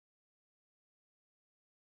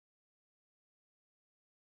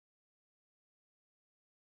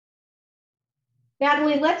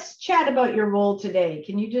Natalie, let's chat about your role today.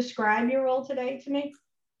 Can you describe your role today to me?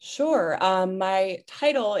 Sure. My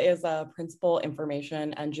title is a principal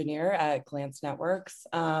information engineer at Glance Networks.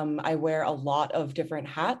 I wear a lot of different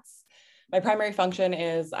hats. My primary function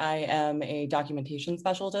is I am a documentation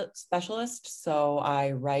specialist. So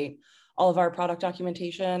I write all of our product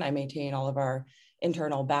documentation. I maintain all of our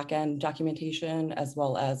internal backend documentation, as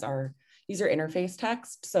well as our user interface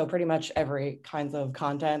text. So pretty much every kinds of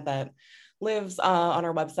content that lives on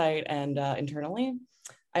our website and internally.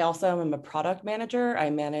 I also am a product manager. I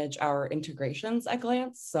manage our integrations at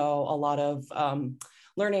Glance. So a lot of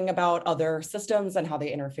learning about other systems and how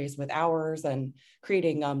they interface with ours and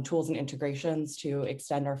creating tools and integrations to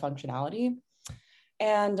extend our functionality.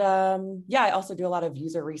 And yeah, I also do a lot of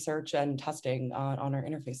user research and testing on our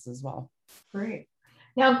interfaces as well. Great.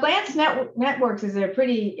 Now, Networks is a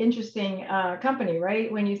pretty interesting company,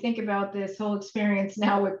 right? When you think about this whole experience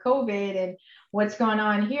now with COVID and what's going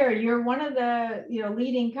on here, you're one of the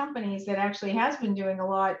leading companies that actually has been doing a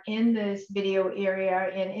lot in this video area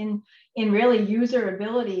and in really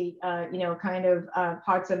usability, kind of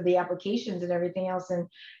parts of the applications and everything else, and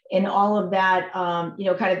in all of that,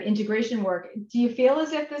 kind of integration work. Do you feel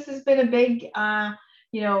as if this has been a big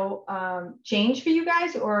change for you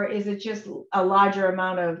guys, or is it just a larger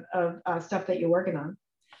amount of stuff that you're working on?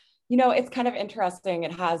 It's kind of interesting.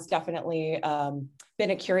 It has definitely been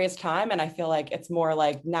a curious time. And I feel like it's more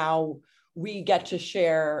like now we get to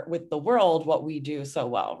share with the world what we do so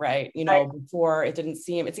well, right? Before it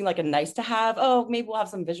seemed like a nice to have, oh, maybe we'll have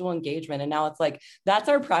some visual engagement. And now it's like, that's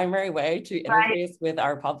our primary way to interface with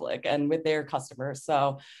our public and with their customers.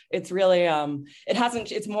 So it's really,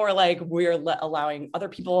 it's more like we're allowing other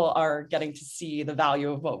people are getting to see the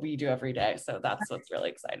value of what we do every day. So that's what's really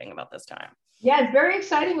exciting about this time. Yeah, it's very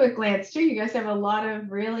exciting with Glance too. You guys have a lot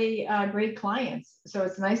of really great clients. So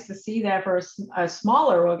it's nice to see that for a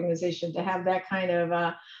smaller organization to have that kind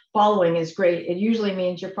of following is great. It usually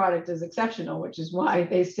means your product is exceptional, which is why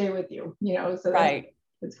they stay with you, so right.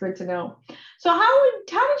 It's good to know. So how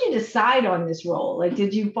did you decide on this role? Like,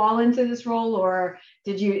 did you fall into this role, or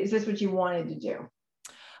is this what you wanted to do?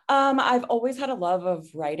 I've always had a love of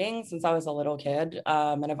writing since I was a little kid.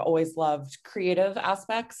 And I've always loved creative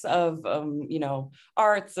aspects of,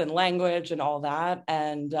 arts and language and all that.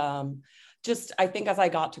 And I think as I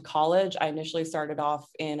got to college, I initially started off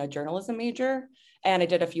in a journalism major. And I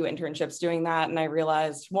did a few internships doing that. And I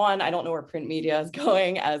realized, one, I don't know where print media is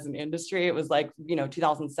going as an industry. It was like,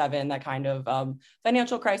 2007, that kind of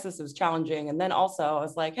financial crisis was challenging. And then also I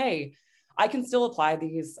was like, hey, I can still apply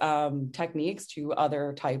these techniques to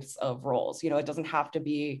other types of roles. It doesn't have to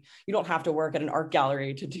be, you don't have to work at an art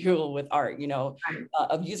gallery to deal with art.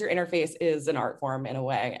 A user interface is an art form in a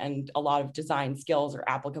way, and a lot of design skills are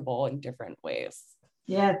applicable in different ways.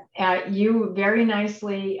 Yeah, you very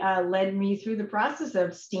nicely led me through the process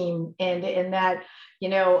of STEAM, and in that,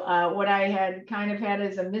 what I had kind of had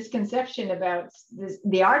as a misconception about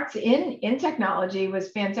the arts in technology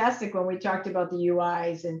was fantastic when we talked about the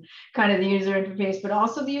UIs and kind of the user interface, but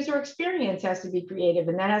also the user experience has to be creative,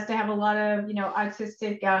 and that has to have a lot of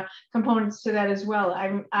artistic components to that as well.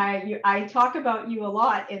 I talk about you a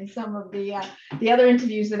lot in some of the other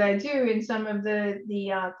interviews that I do, in some of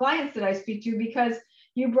the clients that I speak to, because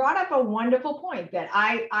you brought up a wonderful point that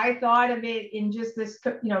I thought of it in just this,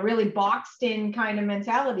 really boxed in kind of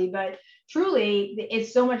mentality, but truly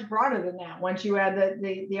it's so much broader than that. Once you add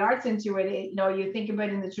the arts into it, you think about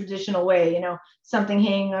it in the traditional way, something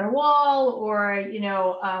hanging on a wall, or,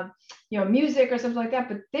 music or something like that.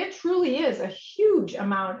 But there truly is a huge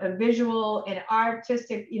amount of visual and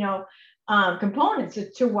artistic, components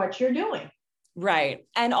to what you're doing. Right.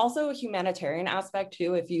 And also a humanitarian aspect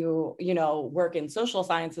too. If you, work in social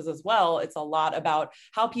sciences as well, it's a lot about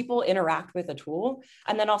how people interact with a tool.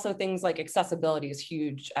 And then also things like accessibility is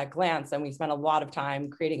huge at Glance. And we spend a lot of time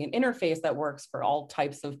creating an interface that works for all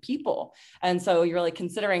types of people. And so you're really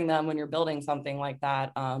considering them when you're building something like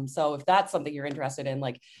that. So if that's something you're interested in,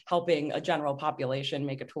 like helping a general population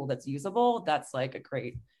make a tool that's usable, that's like a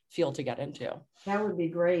great field to get into. That would be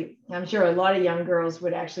great. I'm sure a lot of young girls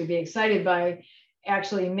would actually be excited by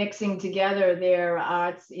actually mixing together their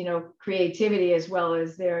arts, creativity, as well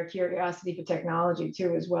as their curiosity for technology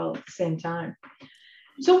too, as well at the same time.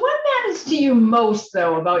 So what matters to you most,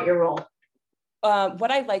 though, about your role? What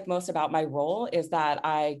I like most about my role is that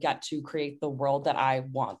I get to create the world that I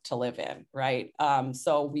want to live in, right?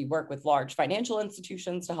 So we work with large financial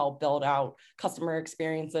institutions to help build out customer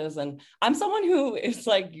experiences. And I'm someone who is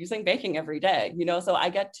like using banking every day, so I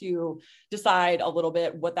get to decide a little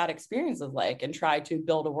bit what that experience is like and try to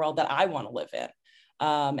build a world that I want to live in,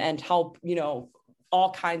 and help,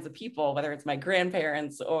 all kinds of people, whether it's my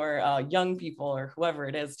grandparents or young people or whoever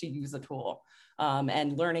it is, to use a tool.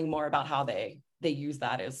 And learning more about how they use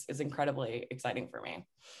that is incredibly exciting for me.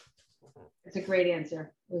 It's a great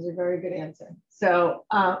answer. It was a very good answer. So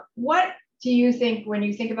what do you think when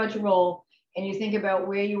you think about your role and you think about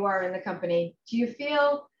where you are in the company, do you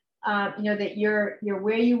feel that you're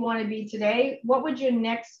where you want to be today? What would your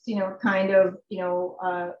next, kind of,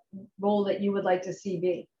 role that you would like to see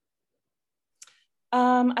be?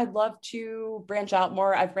 I'd love to branch out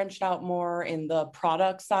more. I've branched out more in the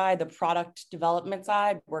product side, the product development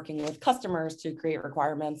side, working with customers to create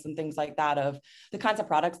requirements and things like that of the kinds of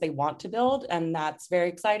products they want to build. And that's very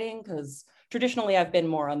exciting because traditionally I've been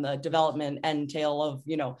more on the development end tail of,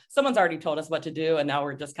 someone's already told us what to do and now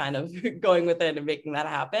we're just kind of going with it and making that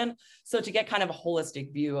happen. So to get kind of a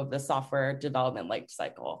holistic view of the software development life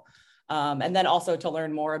cycle. And then also to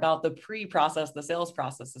learn more about the pre-process, the sales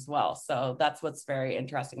process as well. So that's what's very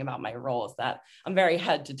interesting about my role, is that I'm very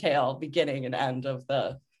head to tail, beginning and end of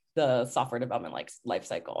the software development life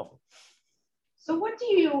cycle. So what do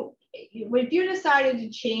you, if you decided to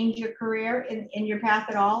change your career in your path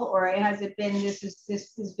at all, or has it been, this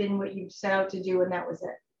has been what you've set out to do and that was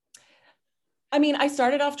it? I mean, I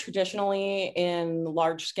started off traditionally in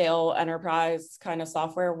large scale enterprise kind of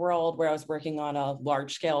software world where I was working on a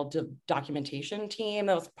large scale documentation team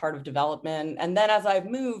that was part of development. And then as I've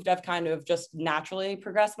moved, I've kind of just naturally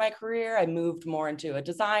progressed my career. I moved more into a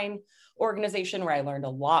design organization where I learned a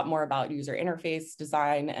lot more about user interface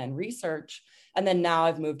design and research. And then now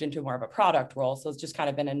I've moved into more of a product role. So it's just kind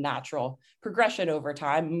of been a natural progression over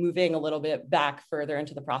time, moving a little bit back further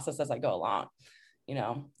into the process as I go along,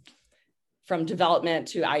 from development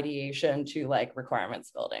to ideation to like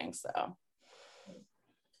requirements building. So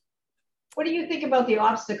what do you think about the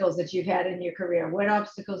obstacles that you've had in your career? What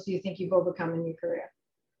obstacles do you think you've overcome in your career?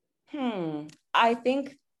 I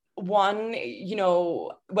think one,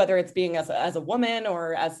 whether it's being as a woman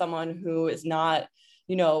or as someone who is not,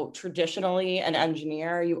 traditionally an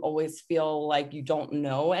engineer, you always feel like you don't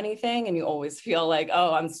know anything and you always feel like,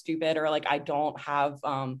 oh, I'm stupid, or like I don't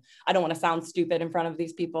want to sound stupid in front of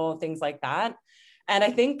these people, things like that. And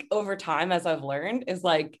I think over time, as I've learned, is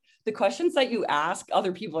like the questions that you ask,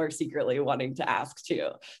 other people are secretly wanting to ask too.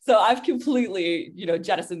 So I've completely,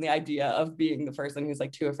 jettisoned the idea of being the person who's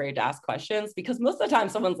like too afraid to ask questions, because most of the time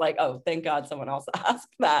someone's like, oh, thank God someone else asked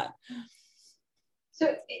that.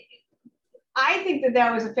 So I think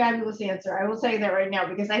that was a fabulous answer. I will tell you that right now,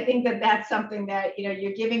 because I think that that's something that,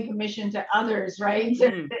 you're giving permission to others, right?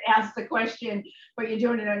 To ask the question, but you're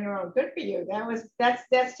doing it on your own. Good for you.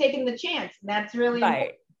 That's taking the chance. And that's really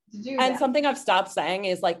right. To do and that. Something I've stopped saying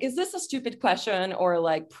is like, is this a stupid question, or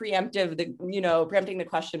like preempting the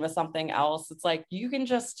question with something else? It's like, you can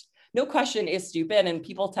just, no question is stupid, and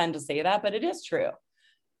people tend to say that, but it is true.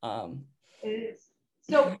 It is.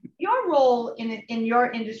 So your role in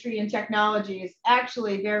your industry and technology is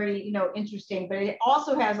actually very, interesting, but it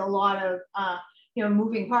also has a lot of,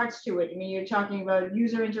 moving parts to it. I mean, you're talking about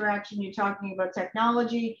user interaction, you're talking about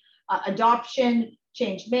technology, adoption,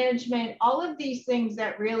 change management, all of these things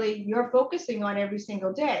that really you're focusing on every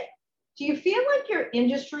single day. Do you feel like your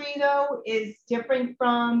industry, though, is different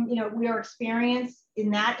from, your experience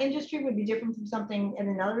in that industry would be different from something in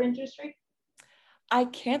another industry? I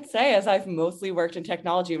can't say, as I've mostly worked in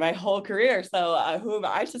technology my whole career. So who am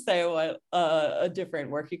I to say what a different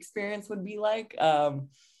work experience would be like?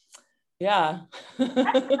 Yeah.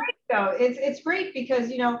 That's great, though. It's great because,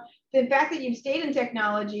 the fact that you've stayed in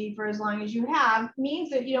technology for as long as you have means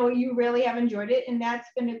that, you really have enjoyed it. And that's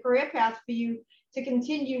been a career path for you to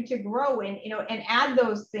continue to grow and add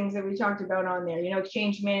those things that we talked about on there,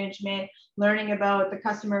 change management, learning about the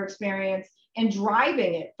customer experience, and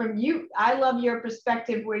driving it from you. I love your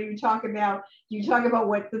perspective where you talk about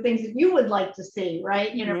what the things that you would like to see,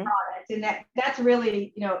 right, in a product. And that's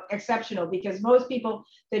really, exceptional, because most people,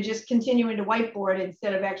 they're just continuing to whiteboard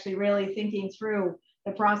instead of actually really thinking through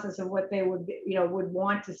the process of what they would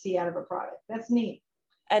want to see out of a product. That's neat.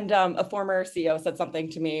 And a former CEO said something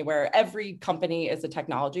to me where every company is a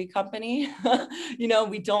technology company.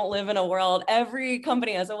 We don't live in a world, every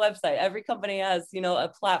company has a website, every company has, a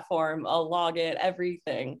platform, a login,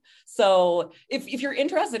 everything. So if you're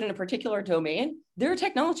interested in a particular domain, there are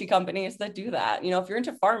technology companies that do that. If you're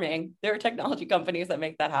into farming, there are technology companies that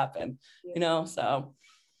make that happen, so.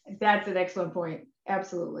 That's an excellent point.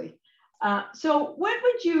 Absolutely. So what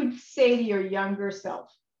would you say to your younger self?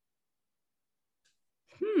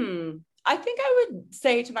 I think I would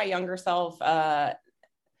say to my younger self,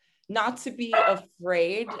 not to be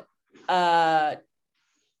afraid to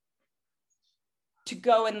to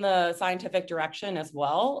go in the scientific direction as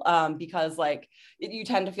well, because like you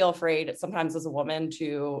tend to feel afraid sometimes as a woman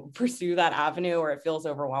to pursue that avenue, or it feels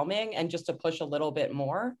overwhelming, and just to push a little bit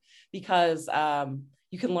more, because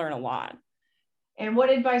you can learn a lot. And what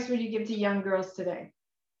advice would you give to young girls today?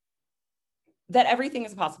 That everything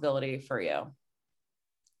is a possibility for you.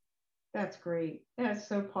 That's great. That's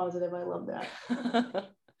so positive. I love that.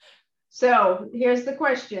 So here's the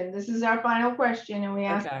question. This is our final question, and we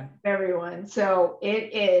ask everyone. So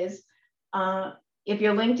it is, if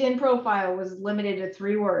your LinkedIn profile was limited to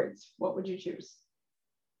 3 words, what would you choose?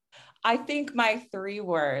 I think my 3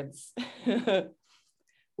 words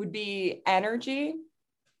would be energy,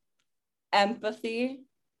 empathy,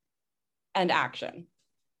 and action.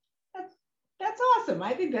 That's awesome.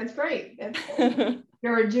 I think that's great.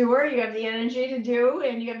 You're a doer, you have the energy to do,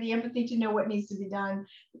 and you have the empathy to know what needs to be done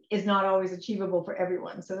is not always achievable for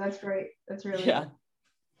everyone. So that's great. That's really good.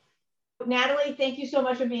 Natalie, thank you so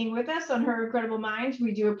much for being with us on Her Incredible Minds.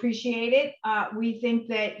 We do appreciate it. We think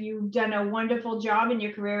that you've done a wonderful job in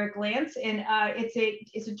your career at Glance, and it's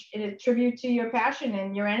a tribute to your passion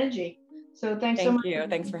and your energy. So thanks so much. Thank you.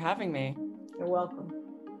 Thanks for having me. You're welcome.